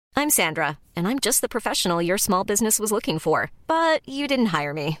I'm Sandra, and I'm just the professional your small business was looking for. But you didn't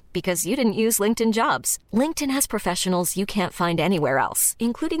hire me because you didn't use LinkedIn Jobs. LinkedIn has professionals you can't find anywhere else,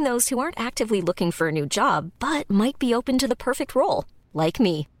 including those who aren't actively looking for a new job, but might be open to the perfect role, like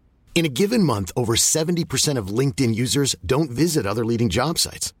me. In a given month, over 70% of LinkedIn users don't visit other leading job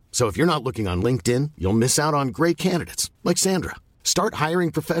sites. So if you're not looking on LinkedIn, you'll miss out on great candidates like Sandra. Start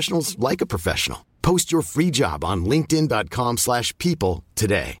hiring professionals like a professional. Post your free job on linkedin.com/people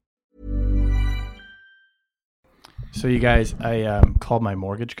today. So you guys, I called my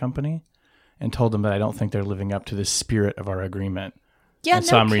mortgage company and told them that I don't think they're living up to the spirit of our agreement. Yeah, and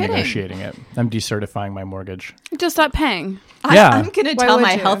so I'm kidding. renegotiating it. I'm decertifying my mortgage. Just stop paying. I'm going to tell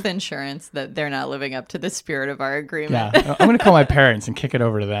my you? health insurance that they're not living up to the spirit of our agreement. Yeah, I'm going to call my parents and kick it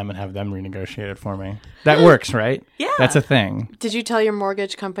over to them and have them renegotiate it for me. That works, right? Yeah. That's a thing. Did you tell your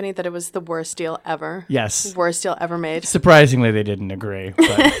mortgage company that it was the worst deal ever? Yes. Worst deal ever made? Surprisingly, they didn't agree.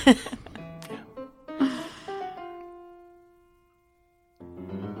 But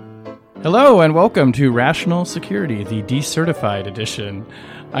hello and welcome to Rational Security, the decertified edition.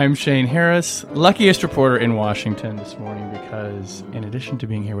 I'm Shane Harris, luckiest reporter in Washington this morning because in addition to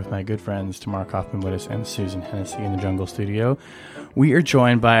being here with my good friends Tamar Kaufman-Wittes and Susan Hennessy in the Jungle Studio, we are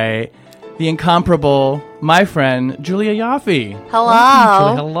joined by the incomparable, my friend, Julia Yaffe. Hello.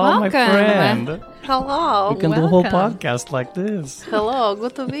 Welcome, Julia. Hello, my Welcome. Hello. friend. We can do a whole podcast like this. Hello.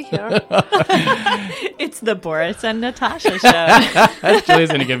 Good to be here. It's the Boris and Natasha show. Julia's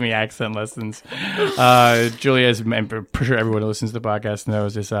going to give me accent lessons. Julia, I'm pretty sure everyone who listens to the podcast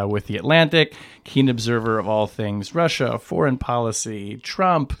knows, is with The Atlantic, keen observer of all things Russia, foreign policy,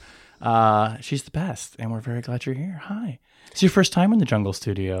 Trump. She's the best, and we're very glad you're here. Hi. It's your first time in the Jungle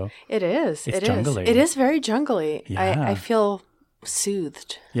Studio. It is. It's it is. jungly. It is very jungly. Yeah. I feel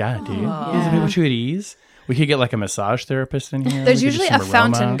soothed. Yeah, do you? Is it put you at ease? We could get like a massage therapist in here. There's We could do usually some a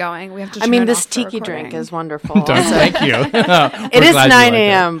fountain aroma. going. We have to. I turn mean, it this off for tiki recording. drink is wonderful. Thank you. It is 9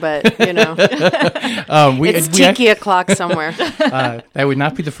 a.m., but, you know, it's tiki o'clock somewhere. That would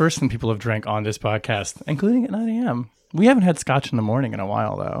not be the first thing people have drank on this podcast, including at 9 a.m. We haven't had scotch in the morning in a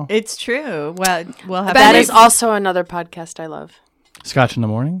while, though. It's true. Well, we'll have That is also another podcast I love. Scotch in the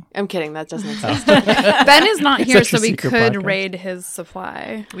morning? I'm kidding. That doesn't exist. Ben is not here, Such a so we secret could podcast. raid his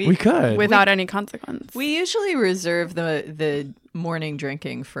supply We could. without any consequence. We usually reserve the morning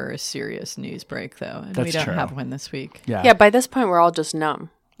drinking for a serious news break, though, and we That's don't true. have one this week. Yeah, by this point, we're all just numb.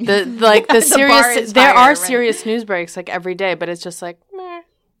 The bar serious. is There higher, are right? serious news breaks like every day, but it's just like, meh.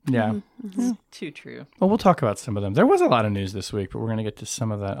 Yeah. Too true. Well, we'll talk about some of them. There was a lot of news this week, but we're going to get to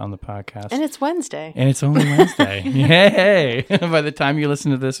some of that on the podcast. And it's Wednesday. And it's only Wednesday. Yay! By the time you listen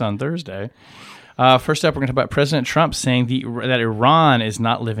to this on Thursday. First up, we're going to talk about President Trump saying that Iran is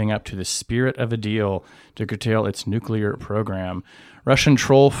not living up to the spirit of a deal to curtail its nuclear program. Russian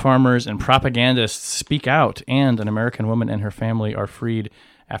troll farmers and propagandists speak out, and an American woman and her family are freed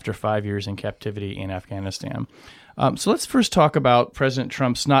after 5 years in captivity in Afghanistan. So let's first talk about President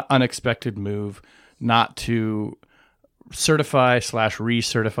Trump's not unexpected move not to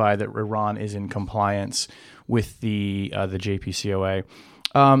certify/recertify that Iran is in compliance with the JPCOA.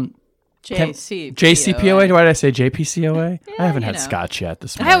 JCPOA? Why did I say JPCOA? I haven't had scotch yet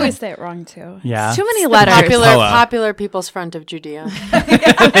this morning. I always say it wrong too. Yeah. It's too many letters. Popular People's Front of Judea.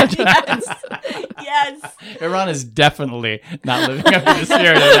 Yes. Iran is definitely not living up to the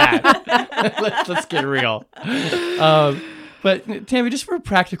spirit of that. let's get real. But Tammy, just for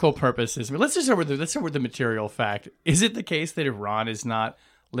practical purposes, let's start with the material fact. Is it the case that Iran is not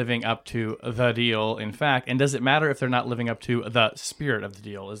living up to the deal, in fact? And does it matter if they're not living up to the spirit of the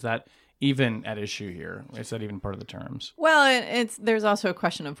deal? Is that even at issue here? Is that even part of the terms? Well, there's also a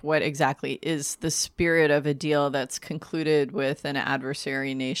question of what exactly is the spirit of a deal that's concluded with an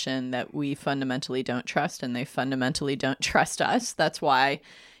adversary nation that we fundamentally don't trust, and they fundamentally don't trust us. That's why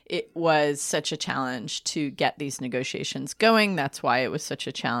it was such a challenge to get these negotiations going. That's why it was such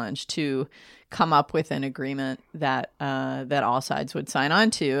a challenge to come up with an agreement that that all sides would sign on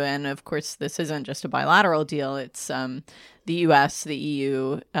to. And of course, this isn't just a bilateral deal. It's the U.S., the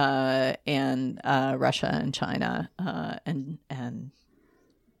EU, and Russia and China, and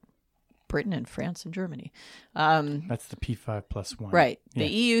Britain and France and Germany. That's the P5 plus 1. Right. Yeah.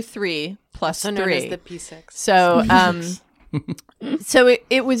 The EU 3 plus So 3. known as the P6. So, so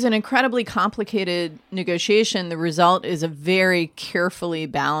it was an incredibly complicated negotiation. The result is a very carefully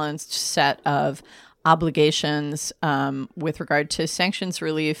balanced set of obligations with regard to sanctions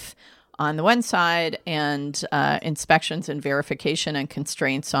relief on the one side and inspections and verification and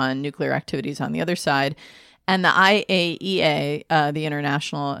constraints on nuclear activities on the other side. And the IAEA, the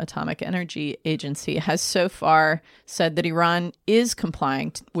International Atomic Energy Agency, has so far said that Iran is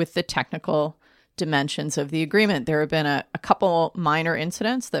complying with the technical dimensions of the agreement. There have been a couple minor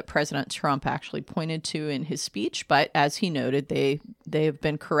incidents that President Trump actually pointed to in his speech, but as he noted, they have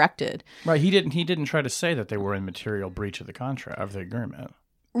been corrected. Right. He didn't try to say that they were in material breach of the contract of the agreement.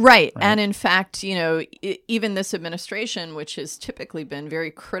 Right. And in fact, even this administration, which has typically been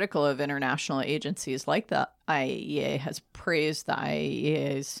very critical of international agencies like the IAEA, has praised the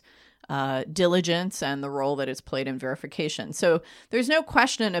IAEA's diligence and the role that it's played in verification. So there's no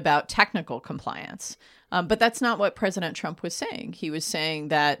question about technical compliance. But that's not what President Trump was saying. He was saying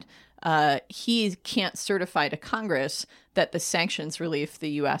that he can't certify to Congress that the sanctions relief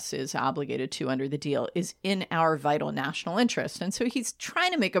the U.S. is obligated to under the deal is in our vital national interest. And so he's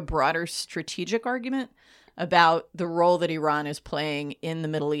trying to make a broader strategic argument about the role that Iran is playing in the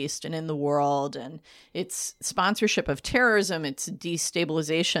Middle East and in the world, and its sponsorship of terrorism, its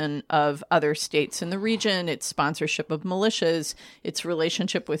destabilization of other states in the region, its sponsorship of militias, its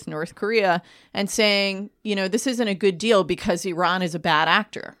relationship with North Korea, and saying, this isn't a good deal because Iran is a bad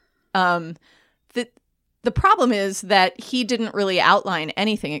actor. The problem is that he didn't really outline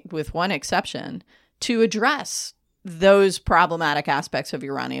anything, with one exception, to address those problematic aspects of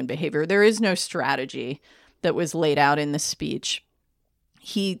Iranian behavior. There is no strategy that was laid out in the speech.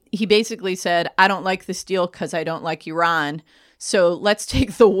 He basically said, I don't like this deal because I don't like Iran. So let's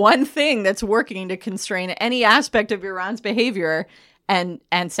take the one thing that's working to constrain any aspect of Iran's behavior and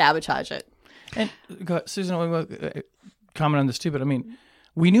sabotage it. And Susan, comment on this too, but I mean,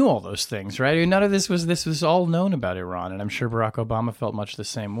 we knew all those things, right? I mean, none of this was all known about Iran, and I'm sure Barack Obama felt much the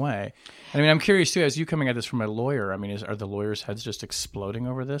same way. I mean, I'm curious too, as you coming at this from a lawyer, I mean, are the lawyers' heads just exploding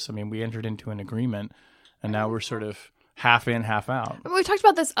over this? I mean, we entered into an agreement, and now we're sort of half in, half out. We talked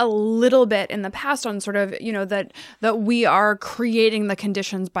about this a little bit in the past on sort of, that we are creating the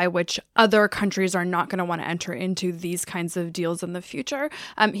conditions by which other countries are not going to want to enter into these kinds of deals in the future.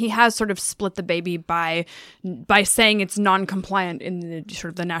 He has sort of split the baby by saying it's non-compliant in the sort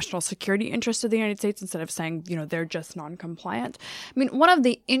of the national security interest of the United States instead of saying, they're just non-compliant. I mean, one of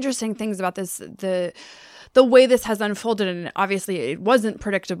the interesting things about this, the way this has unfolded, and obviously it wasn't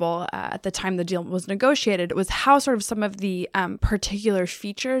predictable at the time the deal was negotiated, was how sort of some of the particular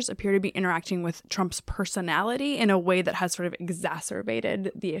features appear to be interacting with Trump's personality in a way that has sort of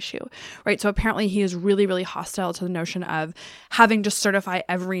exacerbated the issue, right? So apparently he is really, really hostile to the notion of having to certify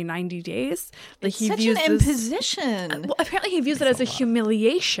every 90 days. Like, he views an imposition. Well, apparently he views it as a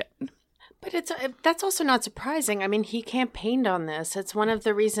humiliation. But that's also not surprising. I mean, he campaigned on this. It's one of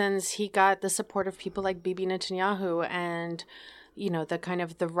the reasons he got the support of people like Bibi Netanyahu and, the kind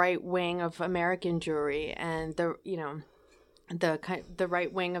of the right wing of American Jewry and the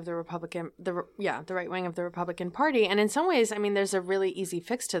right wing of the Republican, the right wing of the Republican Party. And in some ways, I mean, there's a really easy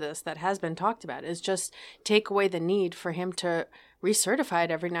fix to this that has been talked about, is just take away the need for him to recertify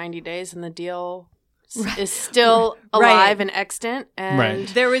it every 90 days, and the deal is still alive and extant, and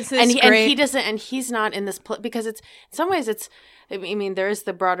there was this and he doesn't, and he's not in this because it's in some ways I mean, there is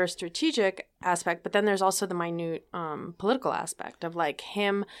the broader strategic aspect, but then there's also the minute political aspect of like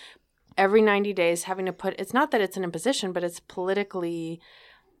him every 90 days having to put. It's not that it's an imposition, but it's politically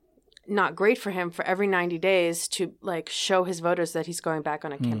not great for him for every 90 days to like show his voters that he's going back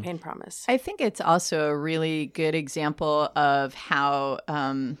on a campaign promise. I think it's also a really good example of how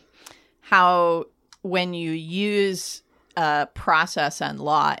when you use process and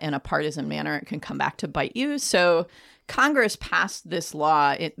law in a partisan manner, it can come back to bite you. So Congress passed this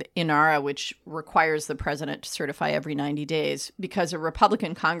law, INARA, which requires the president to certify every 90 days because a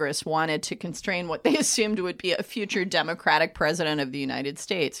Republican Congress wanted to constrain what they assumed would be a future Democratic president of the United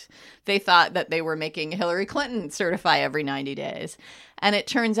States. They thought that they were making Hillary Clinton certify every 90 days. And it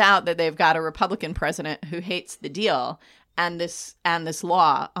turns out that they've got a Republican president who hates the deal. And this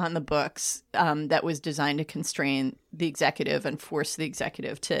law on the books that was designed to constrain the executive and force the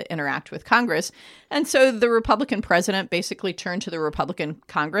executive to interact with Congress. And so the Republican president basically turned to the Republican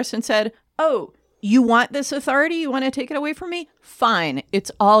Congress and said, oh, you want this authority? You want to take it away from me? Fine. It's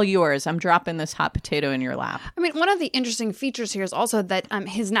all yours. I'm dropping this hot potato in your lap. I mean, one of the interesting features here is also that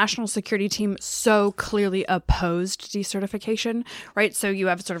his national security team so clearly opposed decertification, right? So you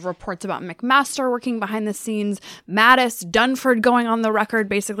have sort of reports about McMaster working behind the scenes, Mattis, Dunford going on the record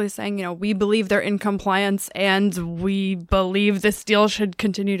basically saying, we believe they're in compliance and we believe this deal should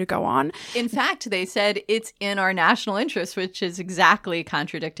continue to go on. In fact, they said it's in our national interest, which is exactly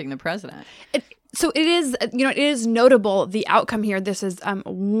contradicting the president. So it is, it is notable the outcome outcome here, this is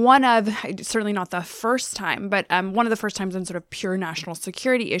one of, certainly not the first time, but one of the first times in sort of pure national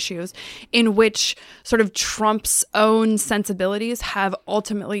security issues in which sort of Trump's own sensibilities have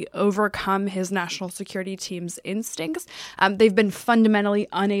ultimately overcome his national security team's instincts. They've been fundamentally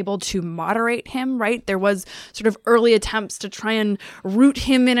unable to moderate him, right? There was sort of early attempts to try and root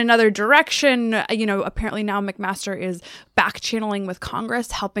him in another direction. Apparently now McMaster is back channeling with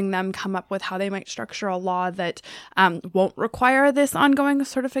Congress, helping them come up with how they might structure a law that won't require this ongoing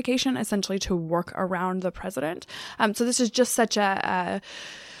certification, essentially to work around the president. So this is just such a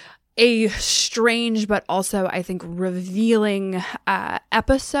strange but also, I think, revealing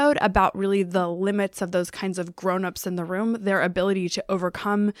episode about really the limits of those kinds of grown-ups in the room, their ability to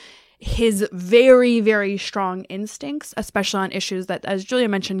overcome his very, very strong instincts, especially on issues that, as Julia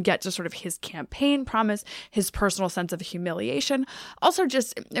mentioned, get to sort of his campaign promise, his personal sense of humiliation. Also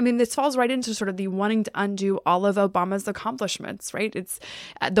just, this falls right into sort of the wanting to undo all of Obama's accomplishments, right? It's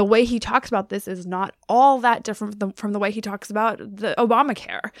the way he talks about this is not all that different from the way he talks about the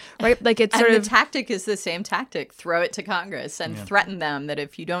Obamacare, right? Like it's the tactic is the same tactic. Throw it to Congress and threaten them that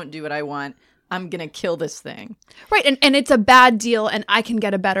if you don't do what I want, I'm going to kill this thing. Right. And it's a bad deal and I can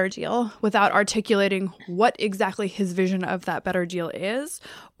get a better deal without articulating what exactly his vision of that better deal is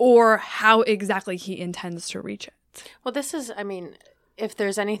or how exactly he intends to reach it. Well, this is, if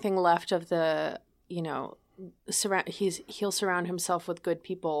there's anything left of the, he'll surround himself with good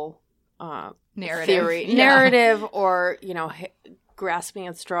people narrative or, grasping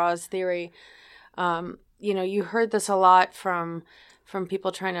at straws theory. You heard this a lot from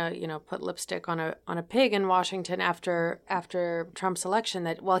people trying to, put lipstick on a pig in Washington after Trump's election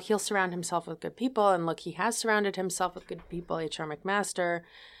that, well, he'll surround himself with good people. And look, he has surrounded himself with good people, H.R. McMaster,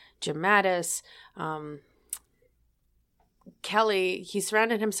 Jim Mattis, Kelly. He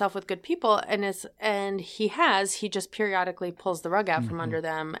surrounded himself with good people he just periodically pulls the rug out from under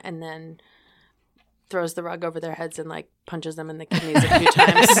them and then throws the rug over their heads and punches them in the kidneys a few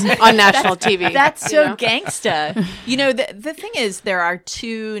times on national TV. That's so gangsta. The thing is, there are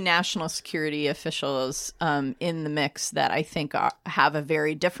two national security officials in the mix that I think have a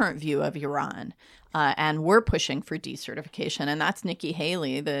very different view of Iran. And we're pushing for decertification. And that's Nikki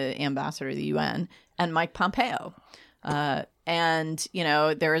Haley, the ambassador to the UN, and Mike Pompeo. And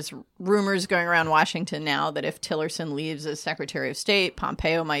there's rumors going around Washington now that if Tillerson leaves as Secretary of State,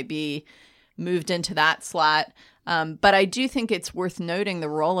 Pompeo might be moved into that slot. But I do think it's worth noting the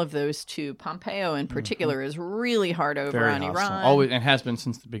role of those two. Pompeo in particular is really hard over Very on hostile. Iran. Always, and has been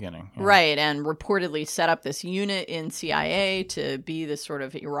since the beginning. Yeah. Right, and reportedly set up this unit in CIA to be this sort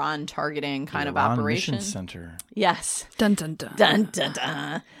of Iran targeting kind of Iran operation. Mission Center. Yes. Dun, dun, dun. Dun,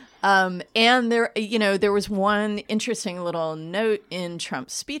 dun, dun. And there was one interesting little note in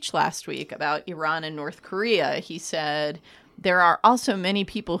Trump's speech last week about Iran and North Korea. He said, there are also many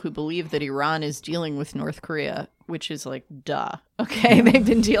people who believe that Iran is dealing with North Korea, which is duh. Okay, they've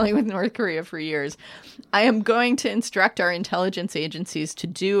been dealing with North Korea for years. I am going to instruct our intelligence agencies to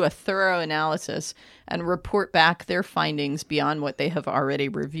do a thorough analysis and report back their findings beyond what they have already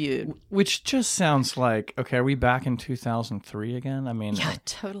reviewed. Which just sounds like, okay, are we back in 2003 again? Yeah,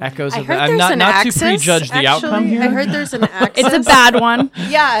 totally. Echoes of heard that. I'm there's not an to prejudge the outcome here. I heard there's an axis. It's a bad one.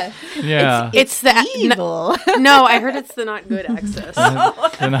 Yeah. Yeah. It's the evil. No, I heard it's the not good axis.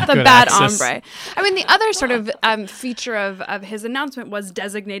 The bad hombre. The other sort of feature of his announcement was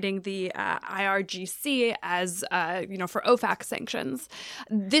designating the IRGC as for OFAC sanctions.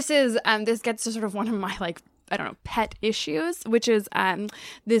 This gets to sort of one of my pet issues, which is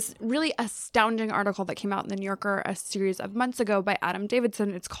this really astounding article that came out in the New Yorker a series of months ago by Adam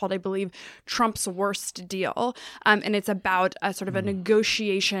Davidson. It's called, I believe, Trump's Worst Deal. And it's about a sort of a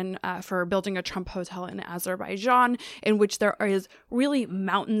negotiation for building a Trump hotel in Azerbaijan, in which there is really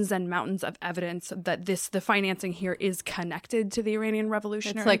mountains and mountains of evidence that the financing here is connected to the Iranian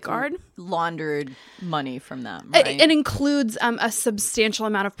Revolutionary Guard. Laundered money from them, right? It includes a substantial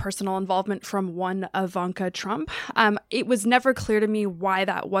amount of personal involvement from one Ivanka Trump. It was never clear to me why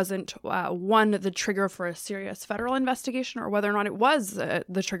that wasn't, the trigger for a serious federal investigation, or whether or not it was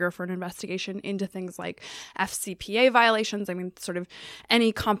the trigger for an investigation into things like FCPA violations. Sort of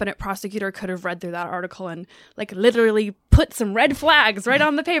any competent prosecutor could have read through that article and literally put some red flags right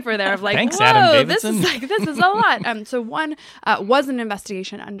on the paper there of Thanks, whoa, Adam this Davidson. this is a lot. So one, was an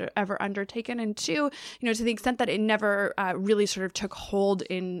investigation ever undertaken? And two, to the extent that it never really sort of took hold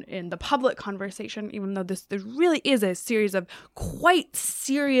in the public conversation, even though there really is a series of quite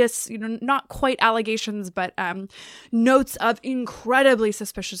serious, not quite allegations, but notes of incredibly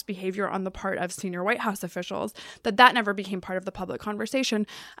suspicious behavior on the part of senior White House officials, that never became part of the public conversation.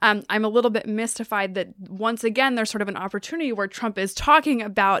 I'm a little bit mystified that once again, there's sort of an opportunity where Trump is talking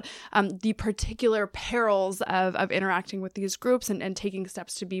about the particular perils of interacting with these groups and taking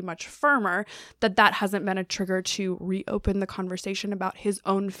steps to be much firmer, that hasn't been a trigger to reopen the conversation about his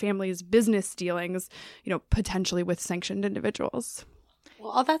own family's business dealings, potentially with sanctioned individuals.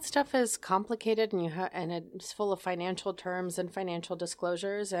 Well, all that stuff is complicated, and it's full of financial terms and financial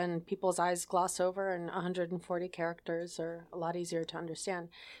disclosures, and people's eyes gloss over, and 140 characters are a lot easier to understand.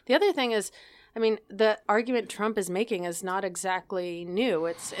 The other thing is, the argument Trump is making is not exactly new.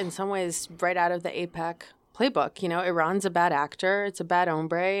 It's in some ways right out of the AIPAC playbook. Iran's a bad actor, it's a bad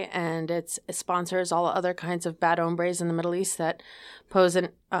hombre, and it sponsors all other kinds of bad hombres in the Middle East that pose an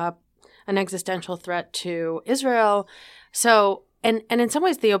existential threat to Israel. So, and in some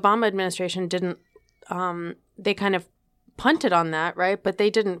ways, the Obama administration didn't. They kind of punted on that, right? But they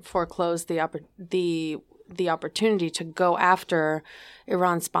didn't foreclose the opportunity to go after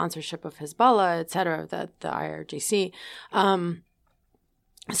Iran's sponsorship of Hezbollah, et cetera, the IRGC.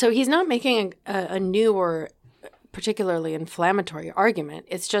 So he's not making a new or particularly inflammatory argument.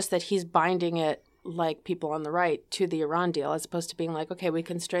 It's just that he's binding it, like people on the right, to the Iran deal, as opposed to being like, okay, we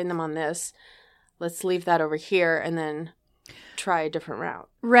constrain them on this. Let's leave that over here and then try a different route.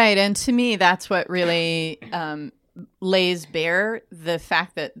 Right. And to me, that's what really lays bare the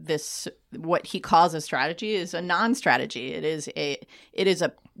fact that this, what he calls a strategy, is a non-strategy. It is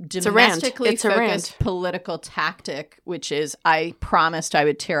a domestically focused political tactic, which is, I promised I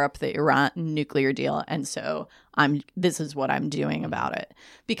would tear up the Iran nuclear deal, and so this is what I'm doing about it.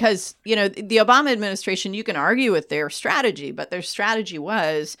 Because, the Obama administration, you can argue with their strategy, but their strategy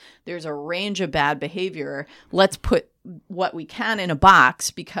was, there's a range of bad behavior. Let's put what we can in a box,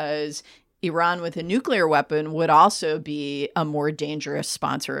 because Iran with a nuclear weapon would also be a more dangerous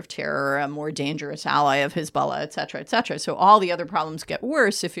sponsor of terror, a more dangerous ally of Hezbollah, et cetera, et cetera. So all the other problems get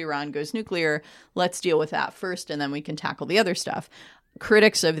worse if Iran goes nuclear. Let's deal with that first, and then we can tackle the other stuff.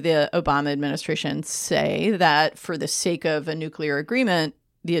 Critics of the Obama administration say that for the sake of a nuclear agreement,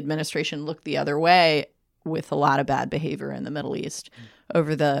 the administration looked the other way with a lot of bad behavior in the Middle East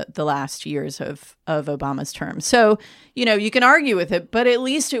over the last years of Obama's term. So, you can argue with it, but at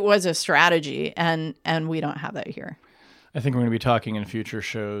least it was a strategy, and we don't have that here. I think we're going to be talking in future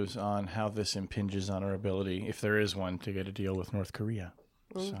shows on how this impinges on our ability, if there is one, to get a deal with North Korea.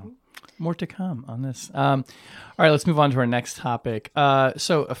 Mm-hmm. So more to come on this. All right, let's move on to our next topic.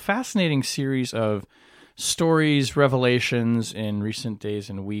 So a fascinating series of stories, revelations in recent days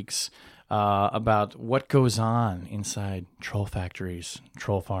and weeks about what goes on inside troll factories,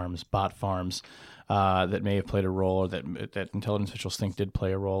 troll farms, bot farms that may have played a role, or that intelligence officials think did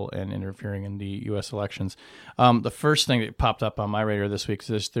play a role in interfering in the U.S. elections. The first thing that popped up on my radar this week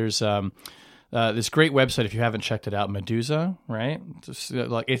is there's this great website, if you haven't checked it out, Meduza, right?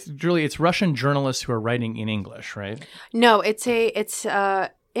 It's Russian journalists who are writing in English, right? No, it's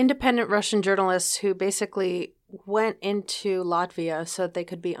independent Russian journalists who basically went into Latvia so that they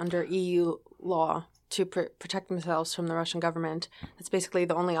could be under EU law to protect themselves from the Russian government. That's basically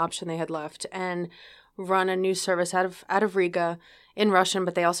the only option they had left, and run a news service out of Riga in Russian,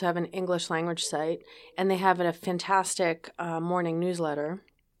 but they also have an English language site, and they have a fantastic morning newsletter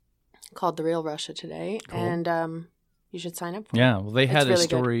called The Real Russia Today. Cool. And you should sign up for it. Yeah, well, they had really a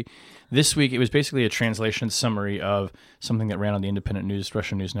story this week. It was basically a translation summary of something that ran on the independent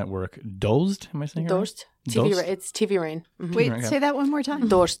Russian news network, Dozd. Am I saying it right? Dozd. It's TV Rain. Mm-hmm. Wait, say that one more time.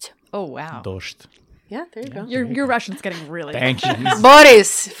 Dozd. Oh, wow. Dozd. Yeah, there you go. Your Russian's getting really Thank you.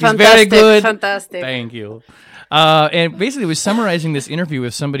 Boris, fantastic. Very good. Fantastic. Thank you. And basically, it was summarizing this interview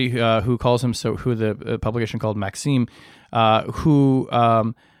with somebody who calls him who the publication called Maxim, who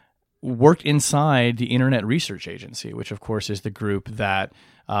worked inside the Internet Research Agency, which of course is the group that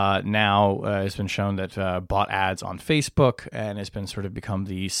now has been shown that bought ads on Facebook and has been sort of become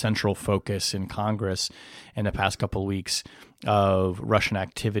the central focus in Congress in the past couple of weeks of Russian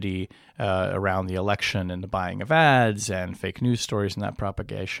activity around the election and the buying of ads and fake news stories and that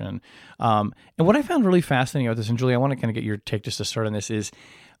propagation. And what I found really fascinating about this, and Julie, I want to kind of get your take just to start on this, is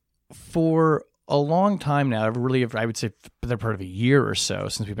for a long time now, really, I would say for the part of a year or so,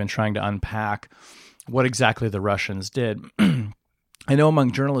 since we've been trying to unpack what exactly the Russians did. I know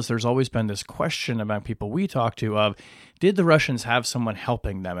among journalists, there's always been this question among people we talk to of, did the Russians have someone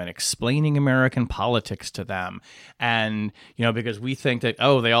helping them and explaining American politics to them? And, because we think that,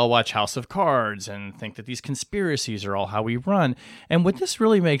 they all watch House of Cards and think that these conspiracies are all how we run. And what this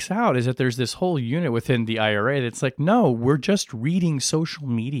really makes out is that there's this whole unit within the IRA that's like, no, we're just reading social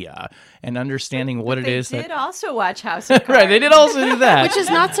media and understanding what it is. They did also watch House of Cards. Right, they did also do that. Which is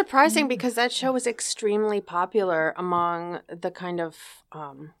not surprising because that show was extremely popular among the kind of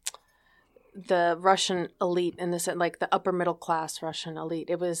the Russian elite in this, like the upper middle class Russian elite.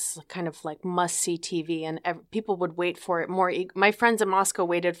 It was kind of like must-see TV, and people would wait for it more. My friends in Moscow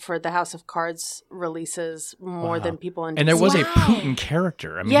waited for the House of Cards releases more than people in. And there was a Putin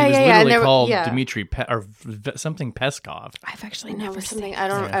character. I mean, he was literally called Dmitry or something Peskov. I've actually never never something. seen I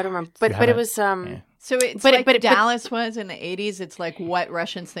don't remember, but it was. So it's like Dallas was in the 80s. It's like what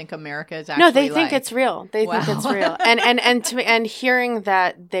Russians think America is actually No, they like. think it's real. They think it's real. And hearing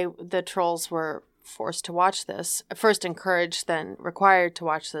that the trolls were forced to watch this, first encouraged, then required to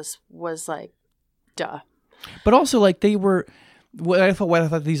watch this, was like, duh. But also, like, they were. What I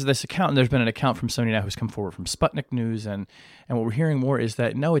thought this account, and there's been an account from somebody now who's come forward from Sputnik News, and what we're hearing more is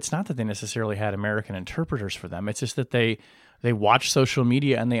that no, it's not that they necessarily had American interpreters for them. It's just that they watch social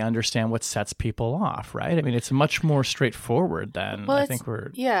media and they understand what sets people off, right? I mean, it's much more straightforward than I think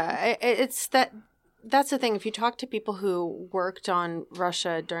we're. Yeah, it's that. That's the thing. If you talk to people who worked on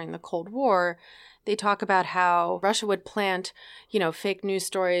Russia during the Cold War, they talk about how Russia would plant, fake news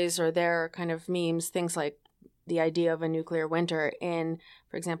stories or their kind of memes, things like the idea of a nuclear winter in,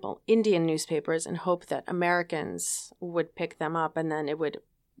 for example, Indian newspapers, and hope that Americans would pick them up, and then it would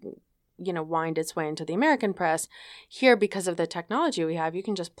wind its way into the American press. Here, because of the technology we have, you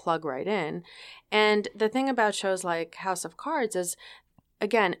can just plug right in. And the thing about shows like House of Cards is,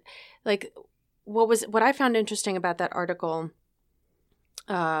 again, like what I found interesting about that article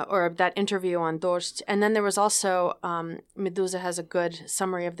or that interview on Dozhd, and then there was also, Meduza has a good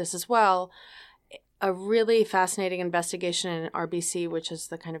summary of this as well, a really fascinating investigation in RBC, which is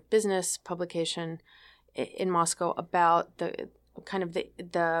the kind of business publication in Moscow, about the kind of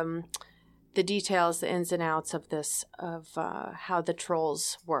the details, the ins and outs of this, of how the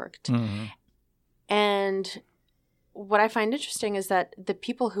trolls worked. Mm-hmm. And what I find interesting is that the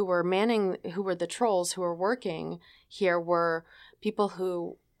people who were the trolls who were working here were people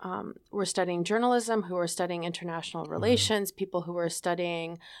who were studying journalism, who were studying international relations, mm-hmm. people who were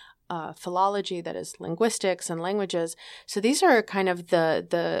studying philology, that is linguistics and languages. So these are kind of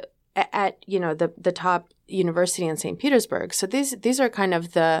the top university in St. Petersburg. So these are kind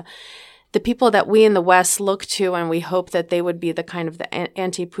of the people that we in the West look to, and we hope that they would be the kind of the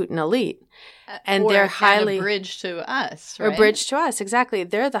anti-Putin elite. And they're highly a bridge to us, right? Or bridge to us, exactly.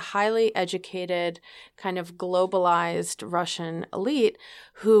 They're the highly educated, kind of globalized Russian elite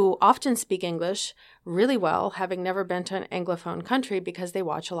who often speak English really well, having never been to an Anglophone country, because they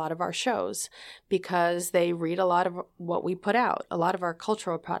watch a lot of our shows, because they read a lot of what we put out, a lot of our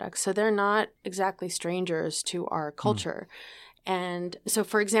cultural products. So they're not exactly strangers to our culture. And so,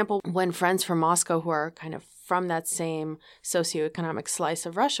 for example, when friends from Moscow who are kind of from that same socioeconomic slice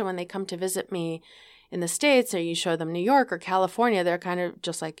of Russia, when they come to visit me in the States, or you show them New York or California, they're kind of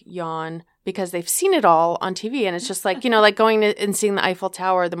just like yawn, because they've seen it all on TV. And it's just like, like going and seeing the Eiffel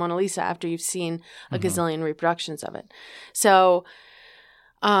Tower or the Mona Lisa after you've seen a gazillion reproductions of it. So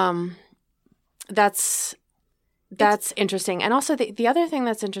that's interesting. And also the other thing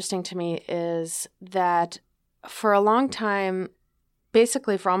that's interesting to me is that for a long time,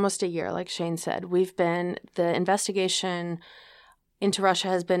 basically for almost a year, like Shane said, the investigation into Russia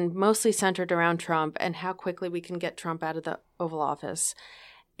has been mostly centered around Trump and how quickly we can get Trump out of the Oval Office.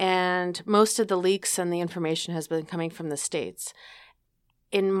 And most of the leaks and the information has been coming from the States.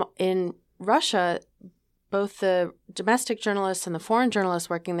 In Russia, both the domestic journalists and the foreign journalists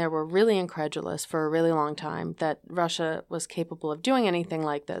working there were really incredulous for a really long time that Russia was capable of doing anything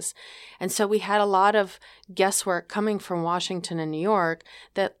like this. And so we had a lot of guesswork coming from Washington and New York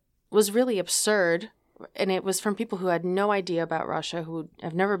that was really absurd. And it was from people who had no idea about Russia, who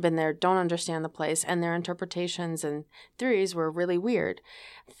have never been there, don't understand the place, and their interpretations and theories were really weird.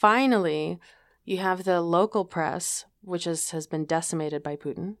 Finally, you have the local press, which has been decimated by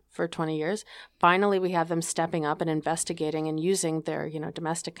Putin for 20 years. Finally, we have them stepping up and investigating and using their,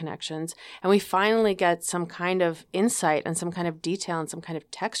 domestic connections. And we finally get some kind of insight and some kind of detail and some kind of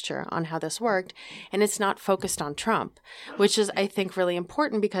texture on how this worked. And it's not focused on Trump, which is, I think, really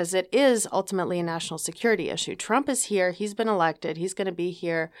important, because it is ultimately a national security issue. Trump is here. He's been elected. He's going to be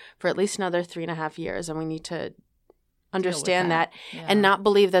here for at least another 3.5 years. And we need to understand that and not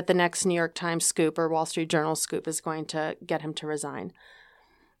believe that the next New York Times scoop or Wall Street Journal scoop is going to get him to resign.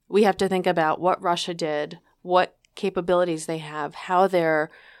 We have to think about what Russia did, what capabilities they have, how they're,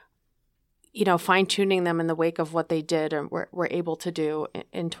 fine-tuning them in the wake of what they did or were able to do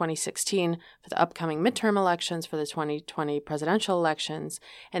in 2016 for the upcoming midterm elections, for the 2020 presidential elections.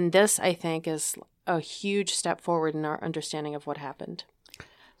 And this, I think, is a huge step forward in our understanding of what happened.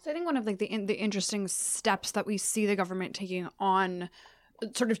 So I think one of the interesting steps that we see the government taking on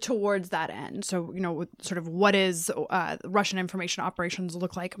sort of towards that end. So, sort of what is Russian information operations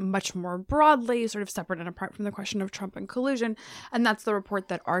look like much more broadly, sort of separate and apart from the question of Trump and collusion. And that's the report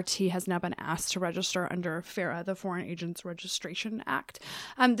that RT has now been asked to register under FARA, the Foreign Agents Registration Act.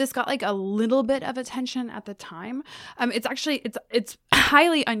 This got like a little bit of attention at the time. It's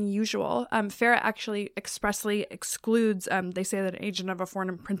highly unusual. FARA actually expressly excludes, they say that an agent of a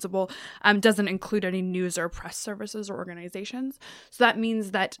foreign principal doesn't include any news or press services or organizations. So that means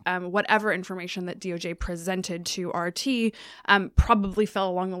that whatever information that DOJ presented to RT probably fell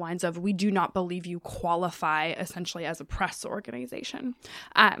along the lines of, we do not believe you qualify essentially as a press organization.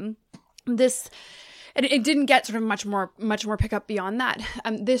 It didn't get sort of much more pickup beyond that.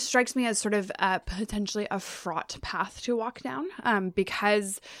 This strikes me as sort of potentially a fraught path to walk down,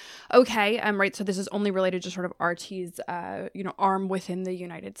 because, right, so this is only related to sort of RT's, arm within the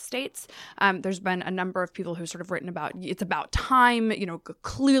United States. There's been a number of people who've sort of written about, it's about time,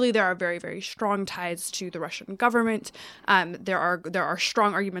 clearly there are very, very strong ties to the Russian government. There are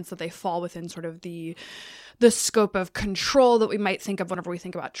strong arguments that they fall within sort of the scope of control that we might think of whenever we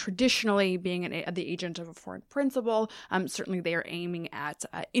think about traditionally being the agent of a foreign principal. Certainly they are aiming at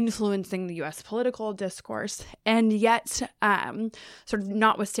influencing the U.S. political discourse. And yet, sort of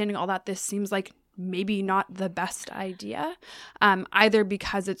notwithstanding all that, this seems like maybe not the best idea, either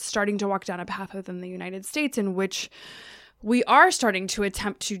because it's starting to walk down a path within the United States in which we are starting to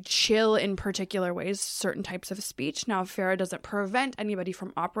attempt to chill in particular ways certain types of speech. Now, FARA doesn't prevent anybody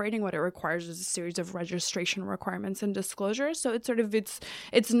from operating. What it requires is a series of registration requirements and disclosures. So it's sort of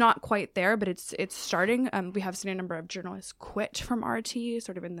it's not quite there, but it's starting. We have seen a number of journalists quit from RT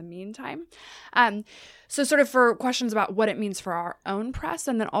sort of in the meantime. So sort of for questions about what it means for our own press,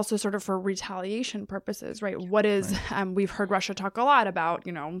 and then also sort of for retaliation purposes, right? What is we've heard Russia talk a lot about,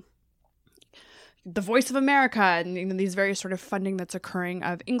 the Voice of America and these various sort of funding that's occurring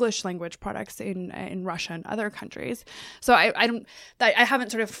of English language products in Russia and other countries. So I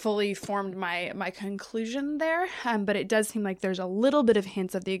haven't sort of fully formed my conclusion there, but it does seem like there's a little bit of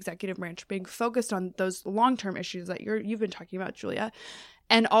hints of the executive branch being focused on those long-term issues that you've been talking about, Julia.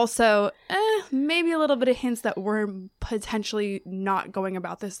 And also, maybe a little bit of hints that we're potentially not going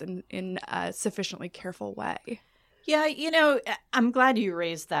about this in a sufficiently careful way. Yeah, I'm glad you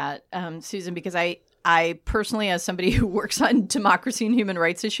raised that, Susan, because I personally, as somebody who works on democracy and human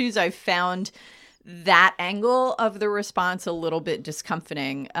rights issues, I've found that angle of the response a little bit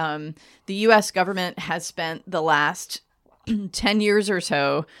discomforting. The U.S. government has spent the last 10 years or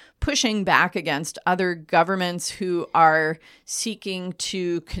so pushing back against other governments who are seeking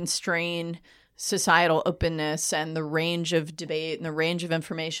to constrain societal openness and the range of debate and the range of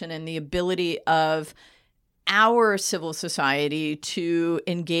information and the ability of our civil society to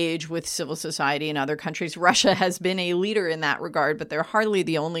engage with civil society in other countries. Russia has been a leader in that regard, but they're hardly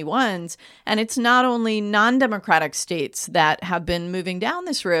the only ones. And it's not only non-democratic states that have been moving down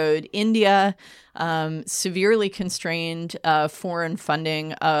this road. India severely constrained foreign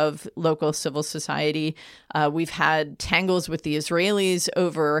funding of local civil society. We've had tangles with the Israelis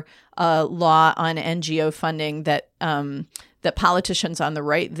over a law on NGO funding that politicians on the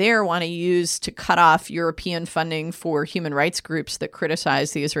right there want to use to cut off European funding for human rights groups that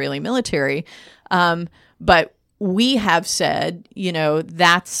criticize the Israeli military. But we have said,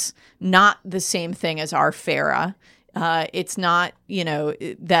 that's not the same thing as our FARA. It's not,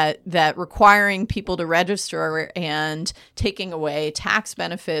 that requiring people to register and taking away tax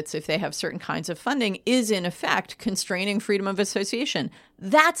benefits if they have certain kinds of funding is in effect constraining freedom of association.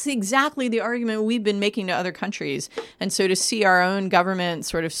 That's exactly the argument we've been making to other countries. And so to see our own government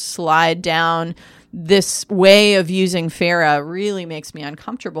sort of slide down this way of using FARA really makes me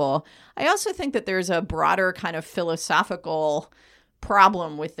uncomfortable. I also think that there's a broader kind of philosophical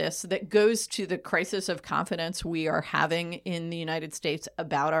problem with this that goes to the crisis of confidence we are having in the United States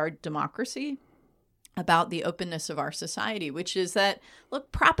about our democracy, about the openness of our society, which is that,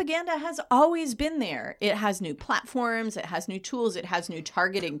 look, propaganda has always been there. It has new platforms, it has new tools, it has new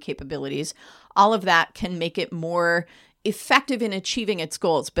targeting capabilities. All of that can make it more effective in achieving its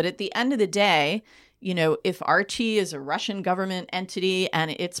goals. But at the end of the day, if RT is a Russian government entity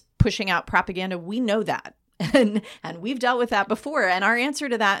and it's pushing out propaganda, we know that. And we've dealt with that before. And our answer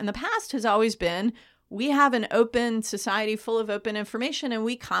to that in the past has always been, we have an open society full of open information, and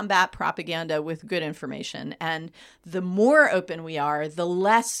we combat propaganda with good information. And the more open we are, the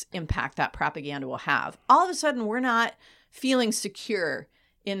less impact that propaganda will have. All of a sudden, we're not feeling secure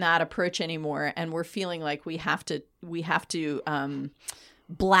in that approach anymore, and we're feeling like we have to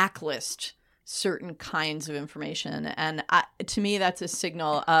blacklist certain kinds of information. And to me, that's a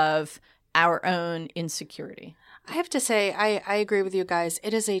signal of our own insecurity. I have to say, I agree with you guys.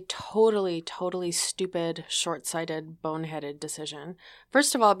 It is a totally, totally stupid, short-sighted, boneheaded decision.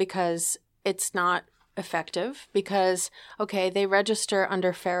 First of all, because it's not effective, because, okay, they register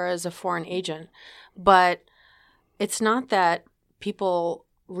under FARA as a foreign agent, but it's not that people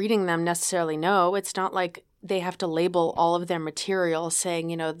reading them necessarily know. It's not like they have to label all of their material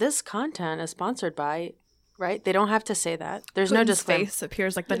saying, this content is sponsored by, right? They don't have to say that. There's no disclaimer. Face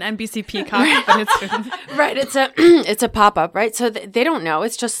appears like the NBC Peacock, but it's right. It's a pop-up, right? So they don't know.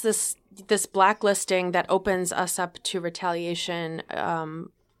 It's just this blacklisting that opens us up to retaliation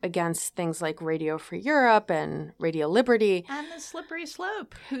against things like Radio Free Europe and Radio Liberty. And the slippery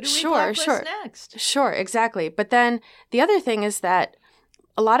slope. Who do we blacklist next? Sure, exactly. But then the other thing is that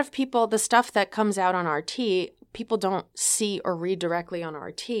a lot of people, the stuff that comes out on RT, people don't see or read directly on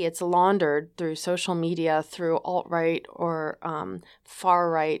RT. It's laundered through social media, through alt-right or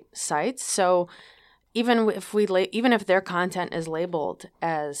far-right sites. So even if their content is labeled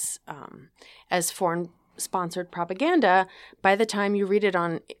as foreign-sponsored propaganda, by the time you read it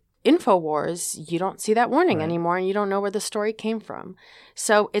on InfoWars, you don't see that warning anymore, and you don't know where the story came from.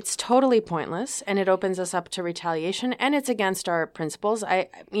 So it's totally pointless, and it opens us up to retaliation, and it's against our principles.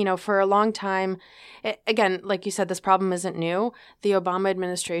 For a long time, again, like you said, this problem isn't new. The Obama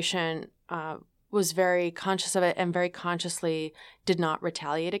administration was very conscious of it and very consciously did not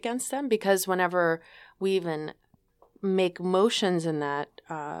retaliate against them, because whenever we even make motions in that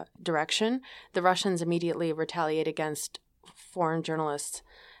direction, the Russians immediately retaliate against foreign journalists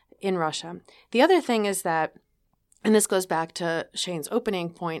in Russia. The other thing is that, and this goes back to Shane's opening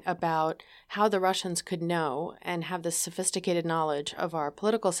point about how the Russians could know and have this sophisticated knowledge of our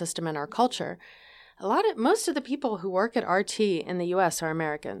political system and our culture. Most of the people who work at RT in the US are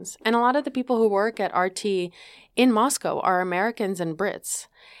Americans, and a lot of the people who work at RT in Moscow are Americans and Brits.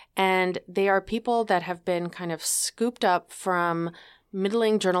 And they are people that have been kind of scooped up from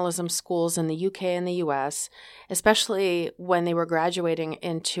middling journalism schools in the UK and the US, especially when they were graduating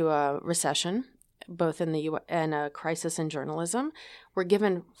into a recession, both in the US and a crisis in journalism, were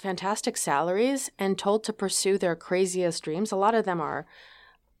given fantastic salaries and told to pursue their craziest dreams. A lot of them are,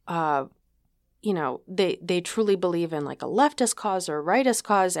 they truly believe in like a leftist cause or a rightist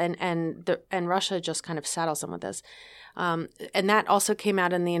cause, and Russia just kind of saddles them with this. And that also came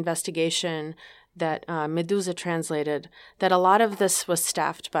out in the investigation that Medusa translated, that a lot of this was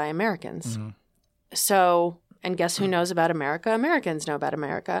staffed by Americans. Mm-hmm. So, and guess who knows about America? Americans know about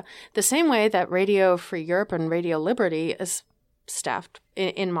America. The same way that Radio Free Europe and Radio Liberty is staffed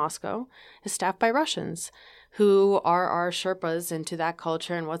in Moscow, is staffed by Russians who are our Sherpas into that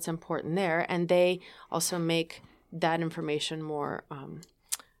culture and what's important there. And they also make that information more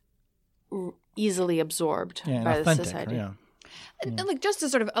easily absorbed by the society. Yeah. And like, just to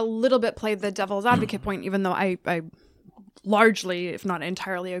sort of a little bit play the devil's advocate point, even though I largely, if not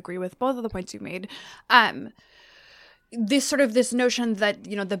entirely, agree with both of the points you made, this notion that,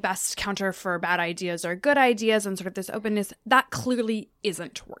 the best counter for bad ideas are good ideas, and sort of this openness, that clearly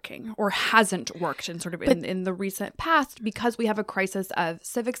isn't working or hasn't worked in the recent past, because we have a crisis of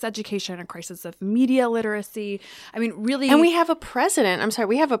civics education, a crisis of media literacy. I mean, really. And we have a president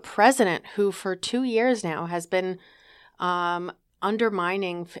who for 2 years now has been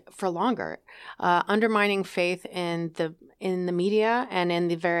undermining faith in the media and in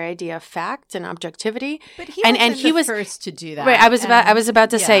the very idea of fact and objectivity. But he was first to do that. Right. I was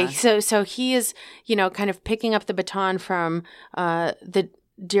about to say. So he is, kind of picking up the baton from the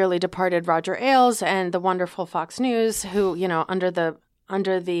dearly departed Roger Ailes and the wonderful Fox News, who, under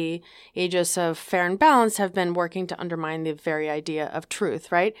the aegis of Fair and Balanced, have been working to undermine the very idea of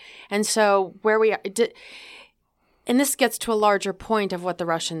truth, right? And so where we are. And this gets to a larger point of what the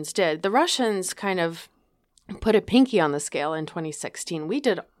Russians did. The Russians kind of put a pinky on the scale in 2016. We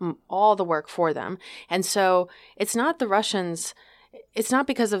did all the work for them. And so it's not because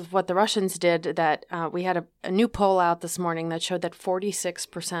of what the Russians did that we had a new poll out this morning that showed that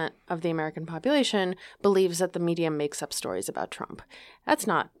 46% of the American population believes that the media makes up stories about Trump. That's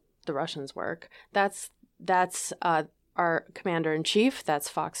not the Russians' work. That's our commander-in-chief. That's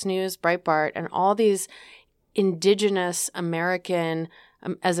Fox News, Breitbart, and all these indigenous American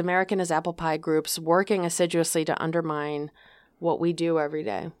as apple pie groups working assiduously to undermine what we do every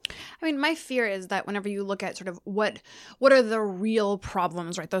day. I mean, my fear is that whenever you look at sort of what are the real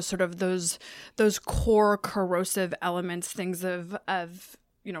problems, right? Those sort of those core corrosive elements, things of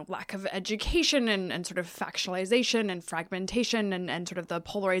lack of education and sort of factualization and fragmentation and sort of the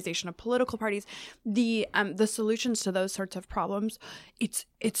polarization of political parties, the solutions to those sorts of problems, it's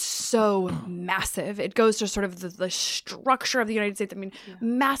so massive. It goes to sort of the structure of the United States. I mean,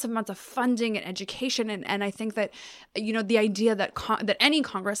 massive amounts of funding and education. And I think that, the idea that that any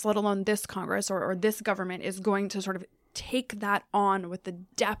Congress, let alone this Congress or this government, is going to sort of take that on with the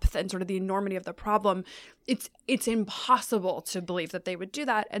depth and sort of the enormity of the problem, it's impossible to believe that they would do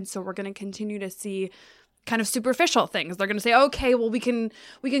that. And so we're going to continue to see kind of superficial things. They're going to say, okay, well, we can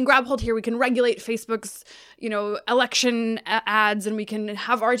grab hold here. We can regulate Facebook's, election ads, and we can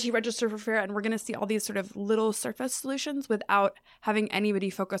have RT register for fair. And we're going to see all these sort of little surface solutions without having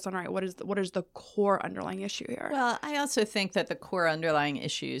anybody focus on, all right, what is the core underlying issue here? Well, I also think that the core underlying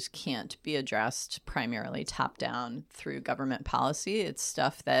issues can't be addressed primarily top down through government policy. It's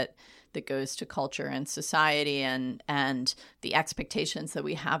stuff that goes to culture and society and the expectations that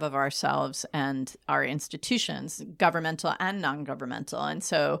we have of ourselves and our institutions, governmental and non-governmental. And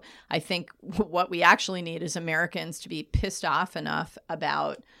so I think what we actually need is Americans to be pissed off enough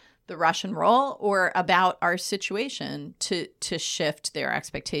about the Russian role or about our situation to shift their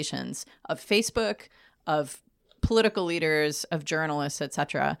expectations of Facebook, of political leaders, of journalists,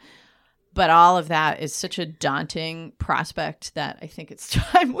 etc. But all of that is such a daunting prospect that I think it's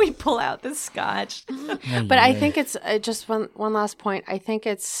time we pull out the scotch. But I think it's just one last point. I think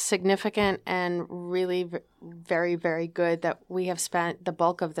it's significant and really very, very good that we have spent the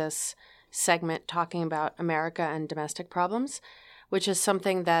bulk of this segment talking about America and domestic problems, which is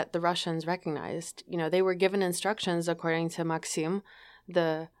something that the Russians recognized. They were given instructions, according to Maxim,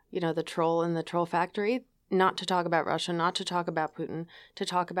 the troll in the troll factory, not to talk about Russia, not to talk about Putin, to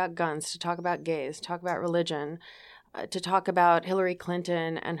talk about guns, to talk about gays, to talk about religion, to talk about Hillary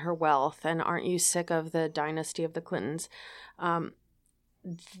Clinton and her wealth, and aren't you sick of the dynasty of the Clintons?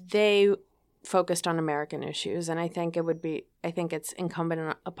 They focused on American issues, and I think it's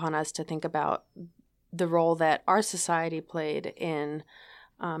incumbent upon us to think about the role that our society played in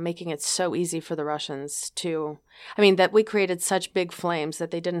making it so easy for the Russians that we created such big flames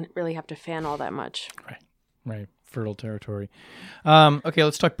that they didn't really have to fan all that much. Right. Fertile territory. Okay,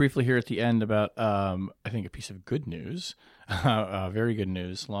 let's talk briefly here at the end about, I think, a piece of good news, very good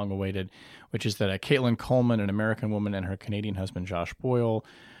news, long awaited, which is that Caitlin Coleman, an American woman, and her Canadian husband, Josh Boyle,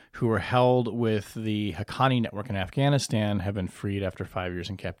 who were held with the Haqqani network in Afghanistan, have been freed after 5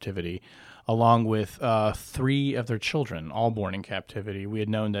 years in captivity, along with 3 of their children, all born in captivity. We had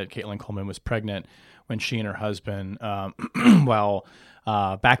known that Caitlin Coleman was pregnant when she and her husband, while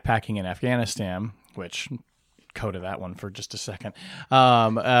backpacking in Afghanistan, which... code that one for just a second,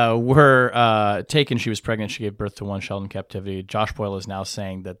 were taken. She was pregnant. She gave birth to one child in captivity. Josh Boyle is now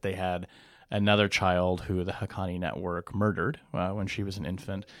saying that they had another child who the Haqqani network murdered when she was an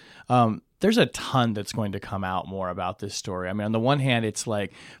infant. There's a ton that's going to come out more about this story. I mean, on the one hand, it's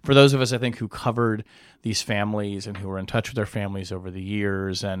like, for those of us, I think, who covered these families and who were in touch with their families over the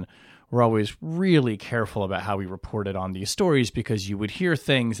years, and we're always really careful about how we reported on these stories, because you would hear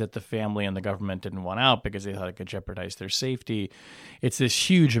things that the family and the government didn't want out because they thought it could jeopardize their safety. It's this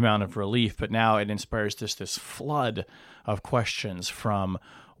huge amount of relief, but now it inspires this flood of questions from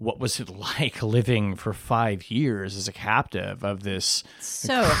what was it like living for 5 years as a captive of this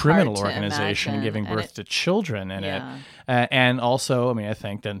criminal organization giving birth to children in it. And also, I mean, I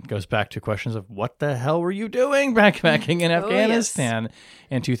think then goes back to questions of what the hell were you doing backpacking in Afghanistan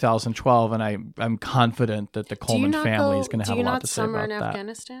in 2012? And I'm confident that the Coleman family is going to have a lot to say about that. Do you not summer in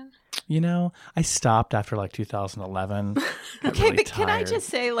Afghanistan? I stopped after 2011. Okay, really but can I just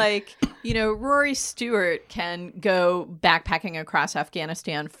say, Rory Stewart can go backpacking across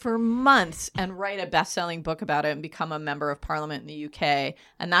Afghanistan for months and write a best-selling book about it and become a member of parliament in the UK,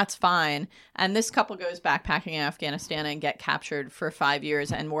 and that's fine. And this couple goes backpacking in Afghanistan and get captured for 5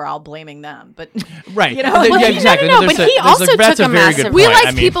 years, and we're all blaming them. But right, exactly. No, but he also took a massive. We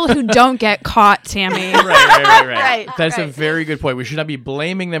like people who don't get caught, Tammy. Right. That's a very good point. We should not be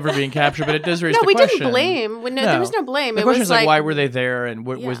blaming them for being captured, but it does raise the question. No, we didn't blame. There was no blame. The question is why were they there, and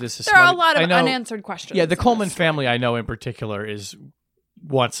was this a There are a lot of unanswered questions. Yeah, the Coleman family, I know in particular,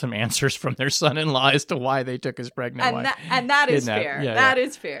 wants some answers from their son-in-law as to why they took his pregnant wife. And that is fair. That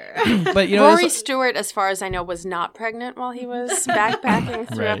is fair. But Rory Stewart, as far as I know, was not pregnant while he was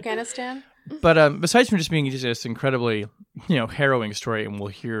backpacking through Afghanistan. But besides from just being just this incredibly, harrowing story, and we'll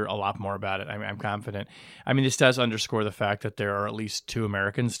hear a lot more about it, I'm confident. I mean, this does underscore the fact that there are at least 2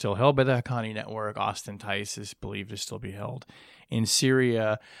 Americans still held by the Haqqani network. Austin Tice is believed to still be held in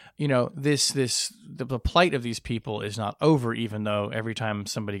Syria. The plight of these people is not over, even though every time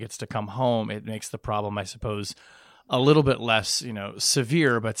somebody gets to come home, it makes the problem, I suppose, a little bit less,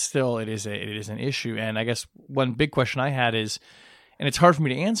 severe, but still it is an issue. And I guess one big question I had is, and it's hard for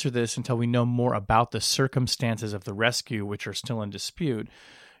me to answer this until we know more about the circumstances of the rescue, which are still in dispute.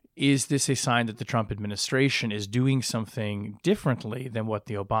 Is this a sign that the Trump administration is doing something differently than what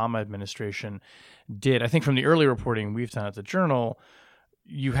the Obama administration did? I think from the early reporting we've done at the Journal,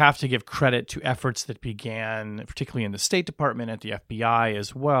 you have to give credit to efforts that began, particularly in the State Department, at the FBI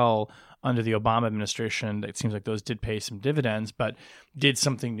as well, under the Obama administration. It seems like those did pay some dividends, but did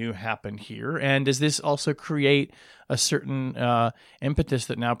something new happen here? And does this also create a certain impetus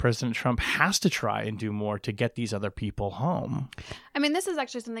that now President Trump has to try and do more to get these other people home? I mean, this is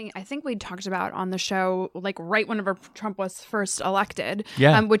actually something I think we talked about on the show, like right whenever Trump was first elected.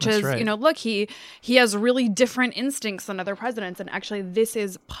 Yeah, which that's is, right. Look, he has really different instincts than other presidents. And actually, this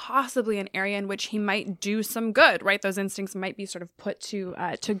is possibly an area in which he might do some good, right? Those instincts might be sort of put to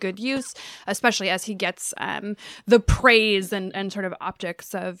good use, especially as he gets the praise and sort of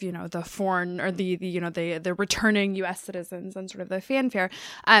optics of, the foreign or the returning U.S. citizens and sort of the fanfare.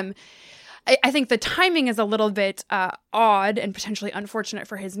 I think the timing is a little bit odd and potentially unfortunate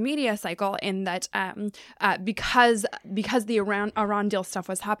for his media cycle in that because the Iran deal stuff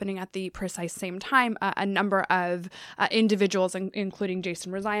was happening at the precise same time, a number of individuals, including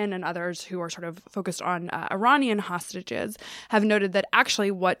Jason Rezaian and others who are sort of focused on Iranian hostages, have noted that actually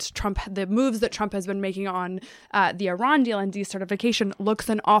the moves that Trump has been making on the Iran deal and decertification looks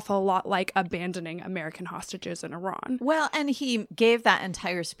an awful lot like abandoning American hostages in Iran. Well, and he gave that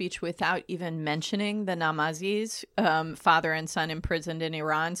entire speech without even mentioning the Namazis, father and son imprisoned in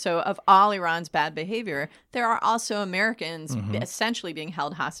Iran. So of all Iran's bad behavior, there are also Americans essentially being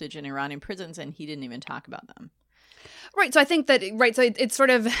held hostage in Iranian prisons, and he didn't even talk about them. Right. So I think that, so it's sort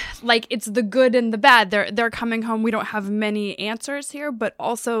of like it's the good and the bad. They're coming home. We don't have many answers here, but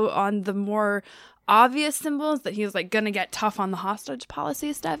also on the more obvious symbols that he's like going to get tough on the hostage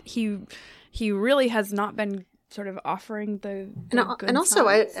policy stuff, he really has not been sort of offering the good and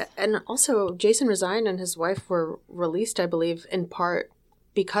also signs. Jason Rezaian and his wife were released, I believe, in part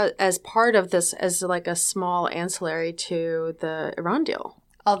because as part of this, as like a small ancillary to the Iran deal.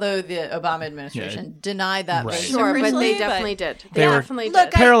 Although the Obama administration denied that. Right. Sure, but they definitely did. They were definitely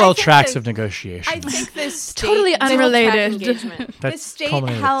Look, did. parallel think tracks that- of negotiation. I think this Totally unrelated. engagement. The That's culminated at the same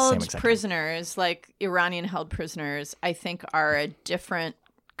state-held exact time. prisoners, like Iranian-held prisoners, I think are a different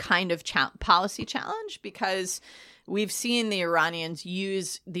kind of policy challenge because we've seen the Iranians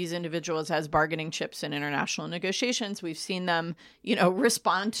use these individuals as bargaining chips in international negotiations. We've seen them,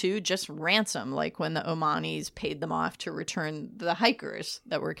 respond to just ransom, like when the Omanis paid them off to return the hikers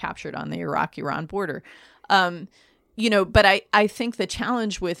that were captured on the Iraq-Iran border. But I think the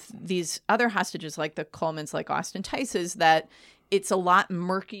challenge with these other hostages, like the Colemans, like Austin Tice, is that it's a lot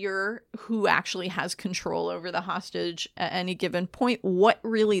murkier who actually has control over the hostage at any given point. What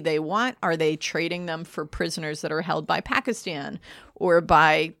really they want? Are they trading them for prisoners that are held by Pakistan or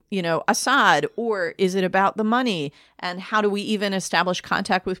by, Assad? Or is it about the money? And how do we even establish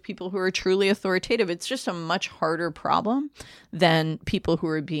contact with people who are truly authoritative? It's just a much harder problem than people who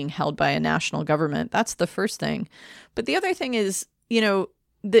are being held by a national government. That's the first thing. But the other thing is, the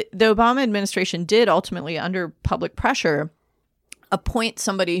Obama administration did ultimately, under public pressure, appoint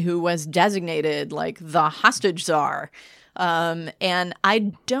somebody who was designated like the hostage czar. And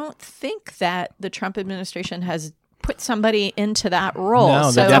I don't think that the Trump administration has put somebody into that role. No,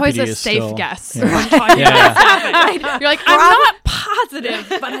 the so It's always deputy a is safe still- guess. Yeah. when talking Yeah. about stuff. Right? You're like, I'm not positive,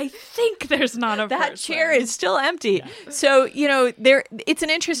 but I think there's not a that person. chair is still empty. So, it's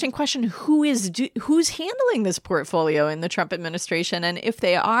an interesting question. Who's handling this portfolio in the Trump administration? And if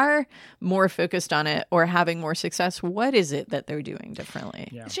they are more focused on it or having more success, what is it that they're doing differently?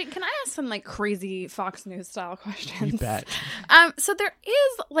 Yeah. Shane, can I ask some like crazy Fox News style questions? You bet. So there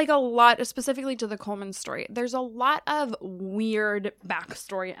is like a lot, specifically to the Coleman story, there's a lot of weird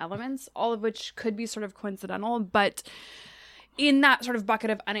backstory elements, all of which could be sort of coincidental, but in that sort of bucket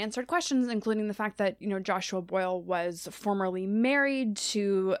of unanswered questions, including the fact that, Joshua Boyle was formerly married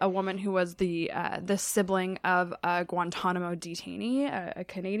to a woman who was the sibling of a Guantanamo detainee, a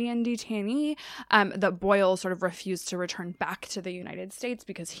Canadian detainee, that Boyle sort of refused to return back to the United States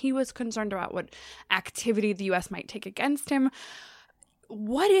because he was concerned about what activity the U.S. might take against him.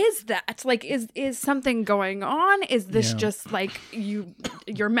 what is that? Like, is something going on? Is this just like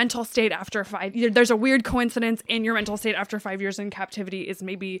your mental state after there's a weird coincidence in your mental state after 5 years in captivity is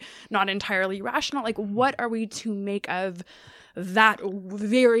maybe not entirely rational. Like, what are we to make of that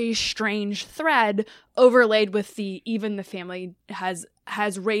very strange thread overlaid with even the family has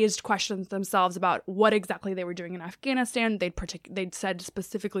raised questions themselves about what exactly they were doing in Afghanistan. They'd said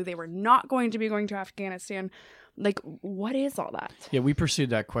specifically they were not going to Afghanistan. Like, what is all that? Yeah, we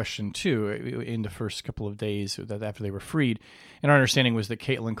pursued that question too in the first couple of days after they were freed. And our understanding was that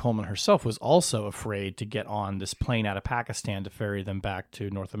Caitlin Coleman herself was also afraid to get on this plane out of Pakistan to ferry them back to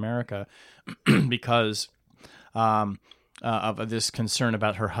North America because of this concern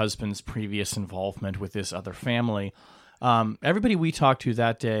about her husband's previous involvement with this other family. Everybody we talked to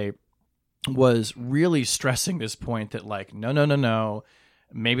that day was really stressing this point that, like, no.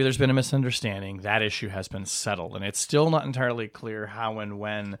 Maybe there's been a misunderstanding. That issue has been settled. And it's still not entirely clear how and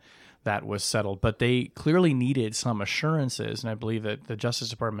when that was settled. But they clearly needed some assurances. And I believe that the Justice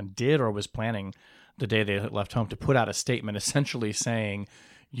Department did or was planning the day they left home to put out a statement essentially saying,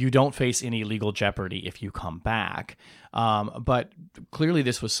 you don't face any legal jeopardy if you come back. But clearly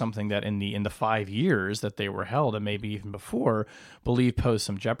this was something that in the 5 years that they were held, and maybe even before, believed posed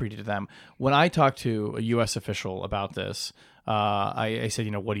some jeopardy to them. When I talked to a U.S. official about this, I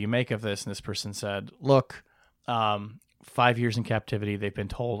said, what do you make of this? And this person said, look, 5 years in captivity, they've been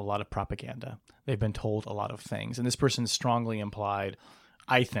told a lot of propaganda. They've been told a lot of things. And this person strongly implied,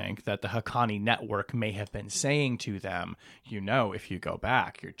 I think, that the Haqqani network may have been saying to them, if you go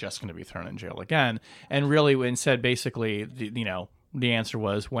back, you're just going to be thrown in jail again. And really, instead, basically, the answer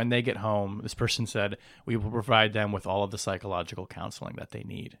was when they get home, this person said, we will provide them with all of the psychological counseling that they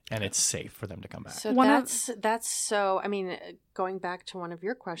need, and it's safe for them to come back. So that's so, I mean, going back to one of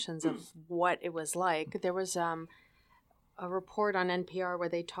your questions of what it was like, there was a report on NPR where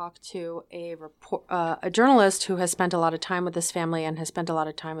they talked to a journalist who has spent a lot of time with this family and has spent a lot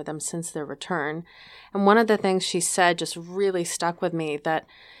of time with them since their return. And one of the things she said just really stuck with me, that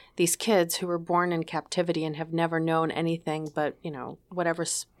these kids who were born in captivity and have never known anything but, whatever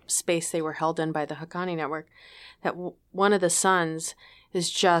space they were held in by the Haqqani network, that one of the sons is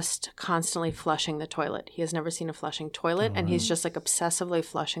just constantly flushing the toilet. He has never seen a flushing toilet, and he's just like obsessively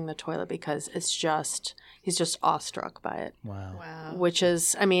flushing the toilet because he's just awestruck by it. Wow. Which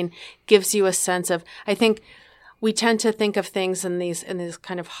is, gives you a sense of, I think we tend to think of things in these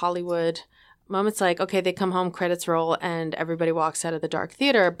kind of Hollywood moments like, okay, they come home, credits roll, and everybody walks out of the dark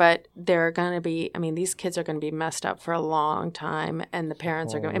theater, but they're going to be, these kids are going to be messed up for a long time, and the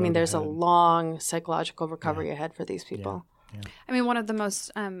parents are going, there's a long psychological recovery ahead for these people. Yeah. One of the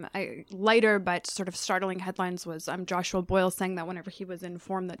most lighter but sort of startling headlines was Joshua Boyle saying that whenever he was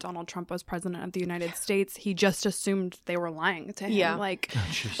informed that Donald Trump was president of the United States, he just assumed they were lying to him. Yeah. Like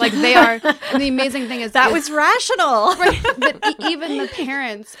they are. And the amazing thing is that was rational. Right, that even the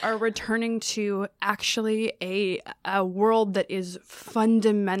parents are returning to actually a world that is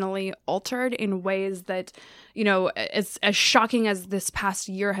fundamentally altered in ways that, as shocking as this past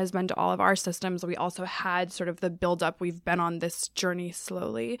year has been to all of our systems, we also had sort of the buildup. We've been on this journey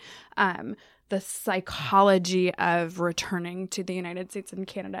slowly. The psychology of returning to the United States and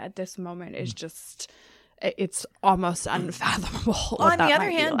Canada at this moment is just, it's almost unfathomable. On the other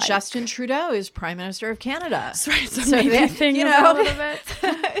hand, Justin Trudeau is Prime Minister of Canada. So maybe a thing a little bit.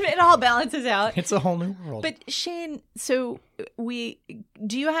 It all balances out. It's a whole new world. But Shane, so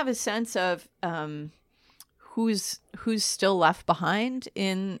do you have a sense of who's still left behind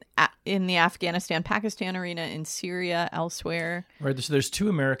in the Afghanistan-Pakistan arena, in Syria, elsewhere? Right. So there's two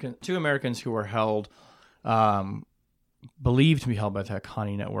Americans who are held, believed to be held by the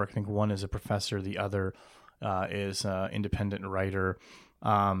Haqqani network. I think one is a professor, the other is an independent writer.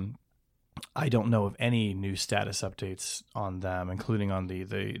 I don't know of any new status updates on them, including on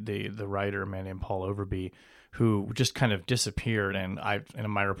the writer, a man named Paul Overby, who just kind of disappeared, and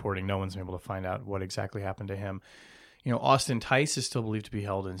in my reporting, no one's been able to find out what exactly happened to him. Austin Tice is still believed to be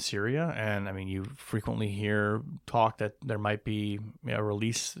held in Syria, and you frequently hear talk that there might be a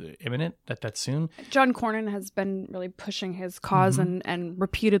release imminent, that's soon. John Cornyn has been really pushing his cause and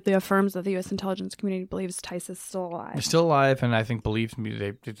repeatedly affirms that the U.S. intelligence community believes Tice is still alive. He's still alive, and I think believes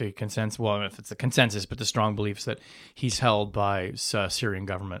they consensus. Well, if it's a consensus, but the strong beliefs that he's held by Syrian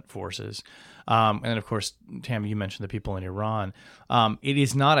government forces. And then, of course, Tam, you mentioned the people in Iran. It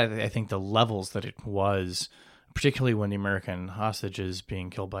is not, I think, the levels that it was, particularly when the American hostages being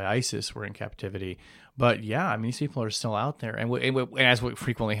killed by ISIS were in captivity. But yeah, these people are still out there. And as what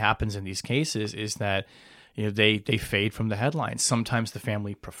frequently happens in these cases is that they fade from the headlines. Sometimes the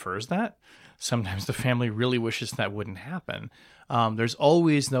family prefers that. sometimes the family really wishes that wouldn't happen. There's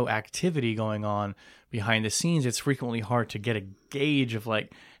always no activity going on behind the scenes. It's frequently hard to get a gauge of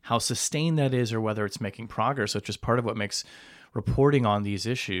like how sustained that is or whether it's making progress, which is part of what makes reporting on these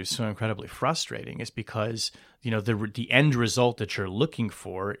issues so incredibly frustrating, is because, you know, the end result that you're looking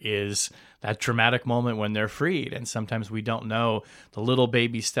for is that dramatic moment when they're freed. And sometimes we don't know the little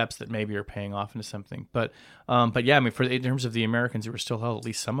baby steps that maybe are paying off into something. But yeah, I mean, in terms of the Americans who were still held, at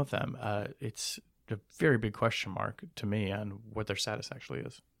least some of them, it's a very big question mark to me on what their status actually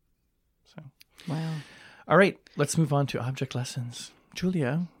is. So, wow. All right, let's move on to object lessons.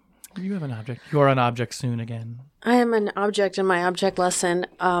 Julia, you have an object. You're an object soon again. I am an object in my object lesson.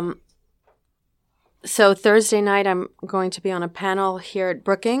 So Thursday night, I'm going to be on a panel here at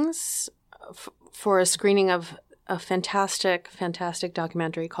Brookings for a screening of a fantastic, fantastic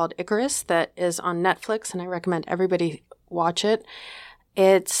documentary called Icarus that is on Netflix, and I recommend everybody watch it.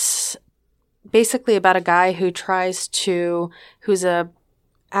 It's basically about a guy who's a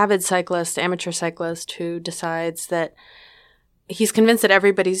avid cyclist, amateur cyclist, who decides that he's convinced that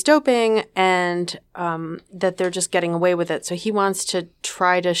everybody's doping and that they're just getting away with it. So he wants to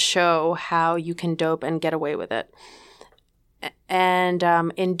try to show how you can dope and get away with it. And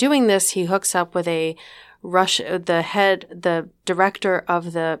in doing this, he hooks up with the director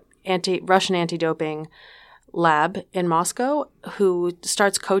of the Russian anti-doping lab in Moscow, who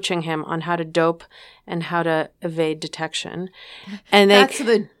starts coaching him on how to dope and how to evade detection. And that's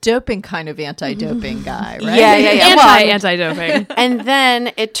the doping kind of anti-doping guy, right? Yeah. Anti-doping. And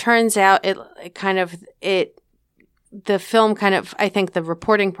then it turns out the film kind of, I think the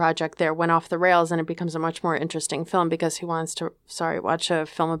reporting project there went off the rails, and it becomes a much more interesting film because he wants to, watch a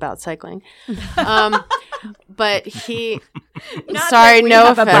film about cycling. But he, no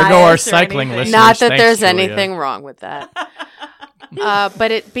offense. There go our cycling listeners. Not that Thanks, there's Julia. anything wrong with that.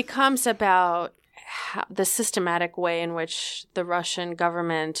 But it becomes about the systematic way in which the Russian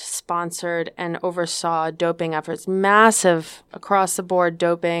government sponsored and oversaw doping efforts, massive across-the-board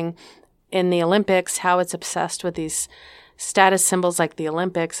doping in the Olympics, how it's obsessed with these status symbols like the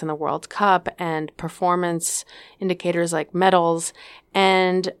Olympics and the World Cup and performance indicators like medals.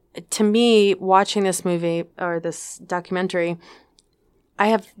 And to me, watching this movie or this documentary, I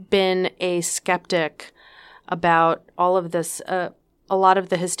have been a skeptic about all of this, a lot of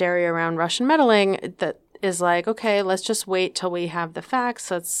the hysteria around Russian meddling that is like, okay, let's just wait till we have the facts.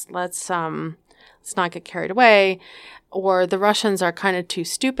 Let's not get carried away. Or the Russians are kind of too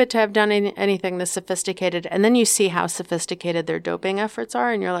stupid to have done anything this sophisticated. And then you see how sophisticated their doping efforts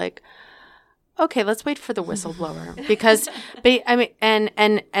are, and you're like, okay, let's wait for the whistleblower. Because,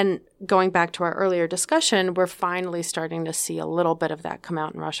 and going back to our earlier discussion, we're finally starting to see a little bit of that come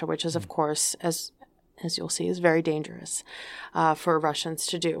out in Russia, which is, of course, as you'll see, is very dangerous for Russians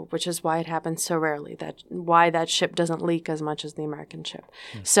to do, which is why it happens so rarely, why that ship doesn't leak as much as the American ship.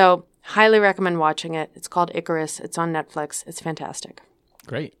 So highly recommend watching it. It's called Icarus. It's on Netflix. It's fantastic.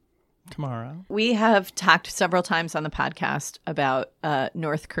 Great. Tamara? We have talked several times on the podcast about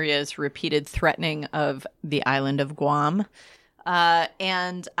North Korea's repeated threatening of the island of Guam.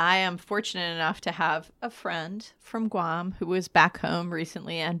 And I am fortunate enough to have a friend from Guam who was back home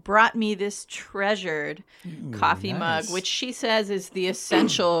recently and brought me this treasured coffee mug, which she says is the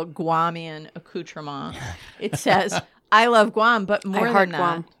essential Guamian accoutrement. It says, I love Guam, but more than that.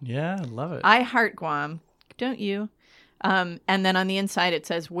 Guam. Yeah, I love it. I heart Guam. Don't you? And then on the inside, it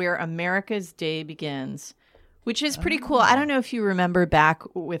says, where America's day begins, which is pretty cool. I don't know if you remember back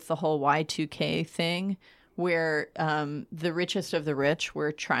with the whole Y2K thing, where the richest of the rich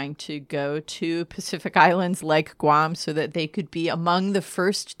were trying to go to Pacific Islands like Guam so that they could be among the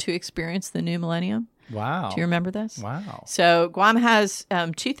first to experience the new millennium. Wow. Do you remember this? Wow. So Guam has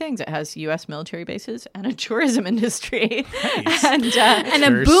two things. It has U.S. military bases and a tourism industry. Nice. and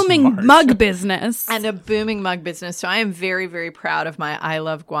a booming mug business. And a booming mug business. So I am very, very proud of my I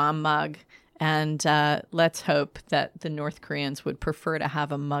Love Guam mug. And let's hope that the North Koreans would prefer to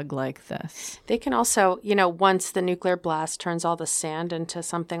have a mug like this. They can also, once the nuclear blast turns all the sand into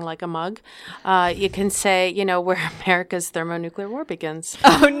something like a mug, you can say, where America's thermonuclear war begins.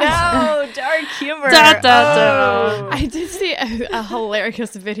 Oh, no. Dark humor. Oh. I did see a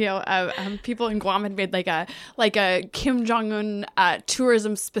hilarious video of people in Guam had made like a Kim Jong-un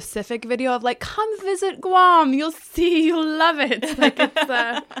tourism-specific video of come visit Guam. You'll see. You'll love it.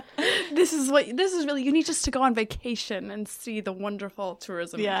 This is really, you need just to go on vacation and see the wonderful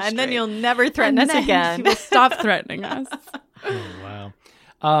tourism industry. And then you'll never threaten us again. You will stop threatening us. Oh, wow.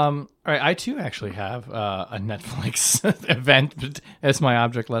 All right, I too actually have a Netflix event as my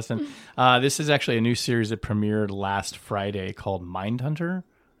object lesson. This is actually a new series that premiered last Friday called Mindhunter.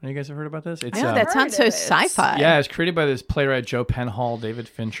 You guys have heard about this? It's, No, that sounds so sci-fi. Yeah, it's created by this playwright, Joe Penhall. David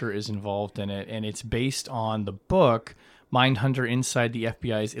Fincher is involved in it, and it's based on the book Mindhunter Inside the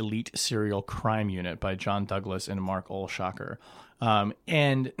FBI's Elite Serial Crime Unit by John Douglas and Mark Olshaker.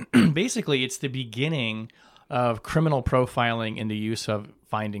 And basically, it's the beginning of criminal profiling in the use of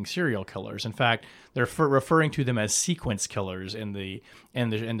finding serial killers. In fact, they're referring to them as sequence killers in the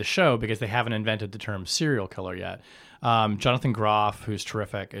show because they haven't invented the term serial killer yet. Jonathan Groff, who's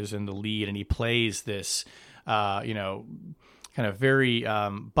terrific, is in the lead, and he plays this, kind of very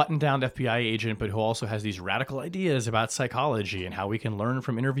buttoned-down FBI agent, but who also has these radical ideas about psychology and how we can learn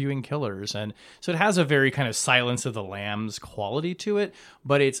from interviewing killers. And so it has a very kind of Silence of the Lambs quality to it,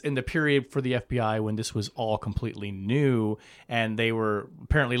 but it's in the period for the FBI when this was all completely new, and they were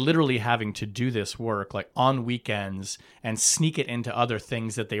apparently literally having to do this work like on weekends and sneak it into other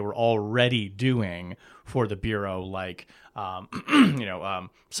things that they were already doing for the Bureau, like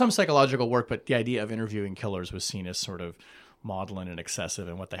some psychological work, but the idea of interviewing killers was seen as sort of maudlin and excessive,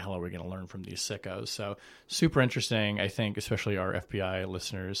 and what the hell are we going to learn from these sickos? So super interesting. I think especially our FBI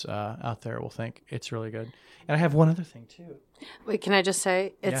listeners out there will think it's really good. And I have one other thing too. Wait, can I just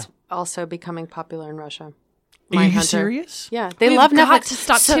say it's also becoming popular in Russia? Are you serious? Yeah, they We've love got Netflix. to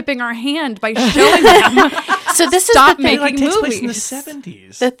stop tipping our hand by showing them. So this Stop is the thing. making Takes movies. place in the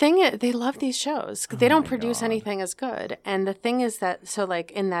 70s. The thing is, they love these shows. They don't produce anything as good. And the thing is that, so like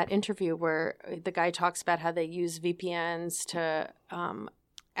in that interview where the guy talks about how they use VPNs to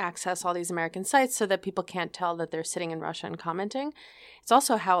access all these American sites so that people can't tell that they're sitting in Russia and commenting. It's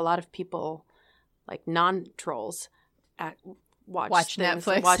also how a lot of people, like non-trolls, watch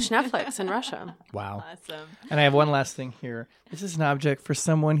Netflix in Russia. Wow. Awesome. And I have one last thing here. This is an object for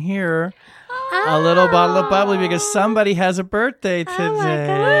someone here. A little bottle of bubbly because somebody has a birthday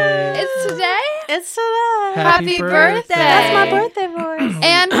today. It's today? It's today. Happy birthday. That's my birthday voice.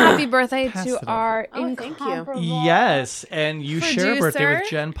 And happy birthday Pass to it our Oh, thank you. incomparable Yes, and you share a birthday with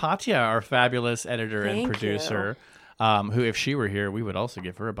Producer. Jen Patia, our fabulous editor and Thank producer. Who, if she were here, we would also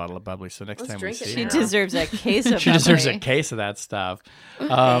give her a bottle of bubbly. So next time we drink it. see She her, deserves a case of she deserves a bubbly. case of that stuff.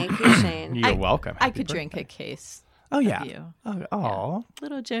 Thank you, Shane. You're welcome. I Happy could birthday. drink a case. Oh yeah. you. Oh,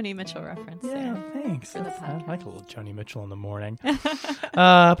 Little Joni Mitchell reference yeah. there. Thanks. the I like a little Joni Mitchell in the morning.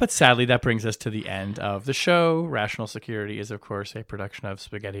 But sadly, that brings us to the end of the show. Rational Security is, of course, a production of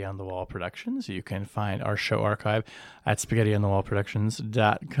Spaghetti on the Wall Productions. You can find our show archive at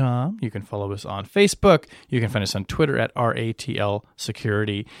spaghettionthewallproductions.com. You can follow us on Facebook. You can find us on Twitter at RATL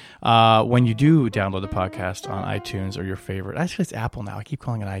Security. When you do download the podcast on iTunes or your favorite, actually it's Apple now. I keep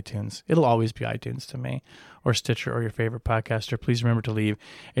calling it iTunes. It'll always be iTunes to me, or Stitcher, or your favorite podcaster. Please remember to leave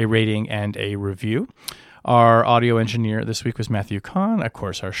a rating and a review. Our audio engineer this week was Matthew Kahn. Of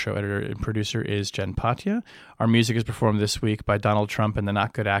course, our show editor and producer is Jen Patia. Our music is performed this week by Donald Trump and the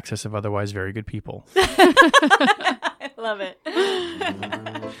Not Good Access of Otherwise Very Good People. I love it.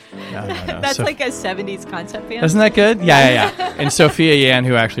 No. That's like a 70s concept band. Isn't that good? Yeah. And Sophia Yan,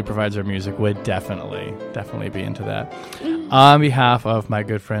 who actually provides our music, would definitely be into that. On behalf of my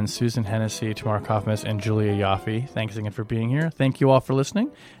good friends Susan Hennessy, Tamara Kaufman, and Julia Yaffe, thanks again for being here. Thank you all for listening,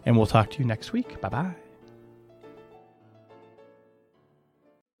 and we'll talk to you next week. Bye-bye.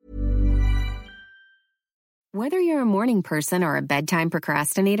 Whether you're a morning person or a bedtime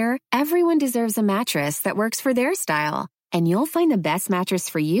procrastinator, everyone deserves a mattress that works for their style. And you'll find the best mattress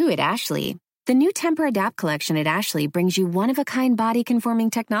for you at Ashley. The new Temper-Adapt collection at Ashley brings you one-of-a-kind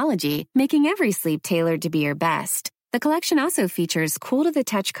body-conforming technology, making every sleep tailored to be your best. The collection also features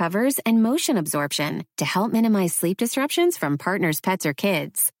cool-to-the-touch covers and motion absorption to help minimize sleep disruptions from partners, pets, or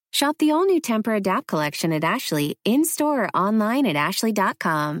kids. Shop the all-new Temper-Adapt collection at Ashley, in-store or online at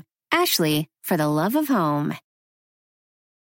ashley.com. Ashley, for the love of home.